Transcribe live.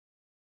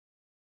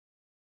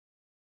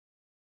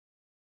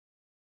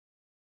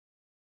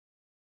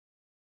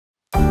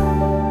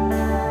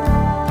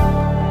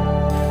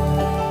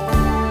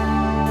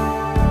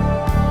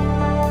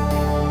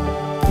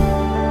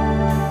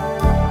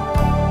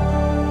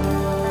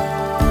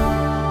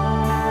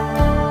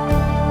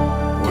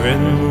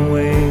When the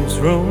waves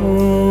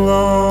roll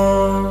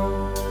on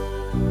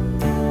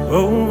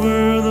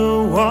over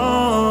the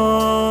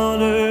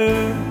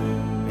water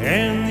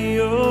and the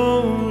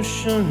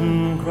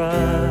ocean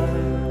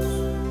cries,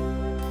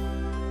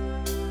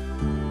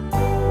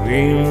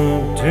 we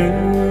look to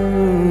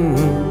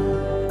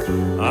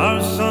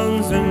our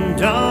sons and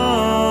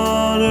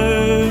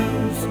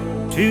daughters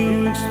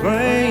to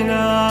explain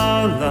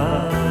our lives,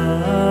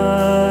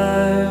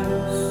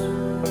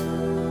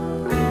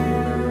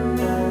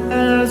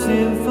 as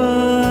if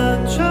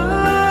a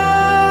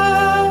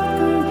child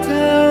could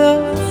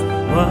tell us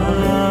why,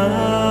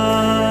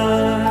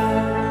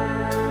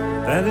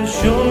 that as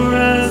sure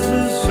as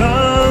the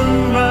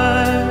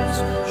sunrise,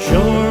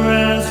 sure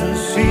as the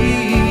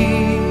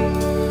sea,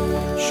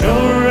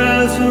 sure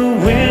as the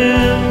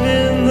wind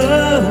in the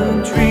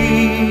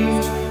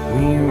trees,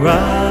 we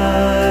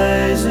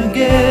rise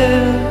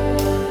again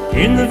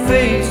in the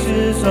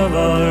faces of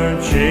our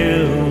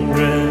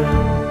children.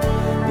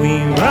 We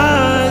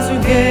rise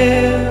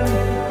again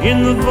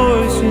in the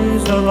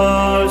voices of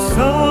our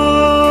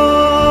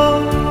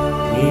song.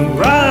 We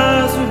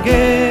rise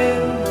again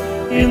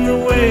in the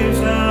waves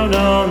out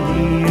on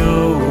the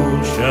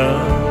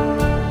ocean.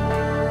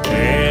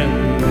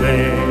 And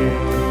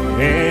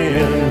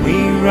then we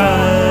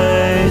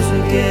rise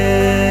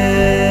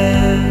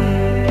again.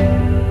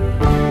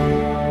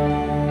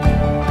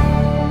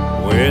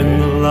 When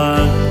the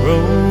light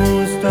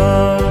grows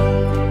dark,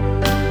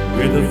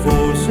 we're the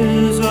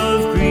forces of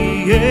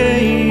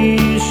creation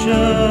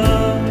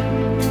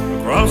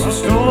across the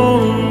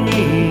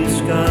stormy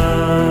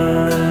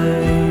sky.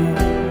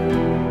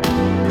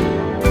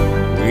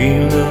 We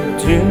look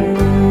to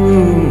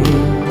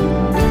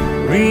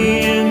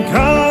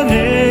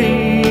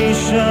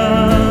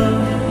reincarnation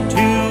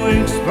to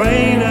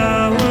explain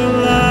our lives,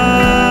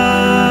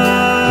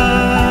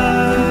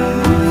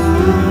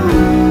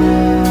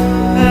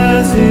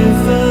 as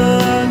if a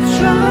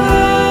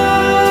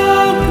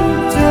child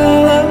could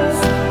tell us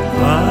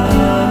why,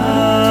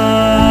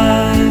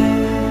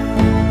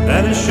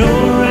 that as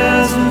sure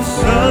as the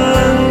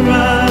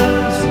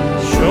sunrise,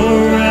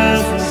 sure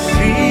as the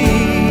sea,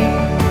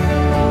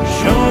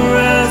 sure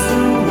as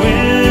the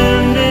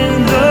wind in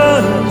the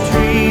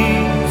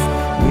trees,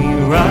 we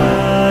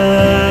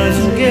rise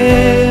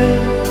again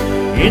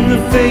in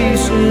the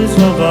faces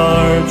of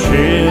our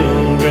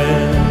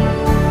children.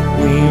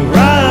 We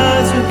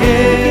rise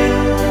again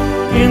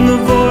in the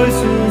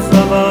voices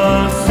of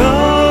our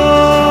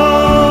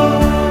song.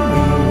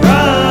 We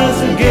rise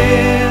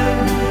again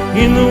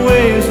in the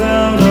waves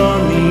out on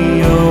the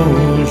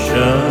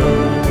ocean.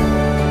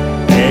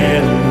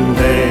 And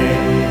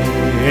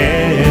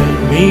then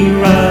we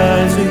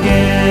rise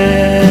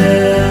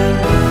again.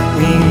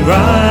 We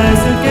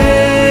rise again.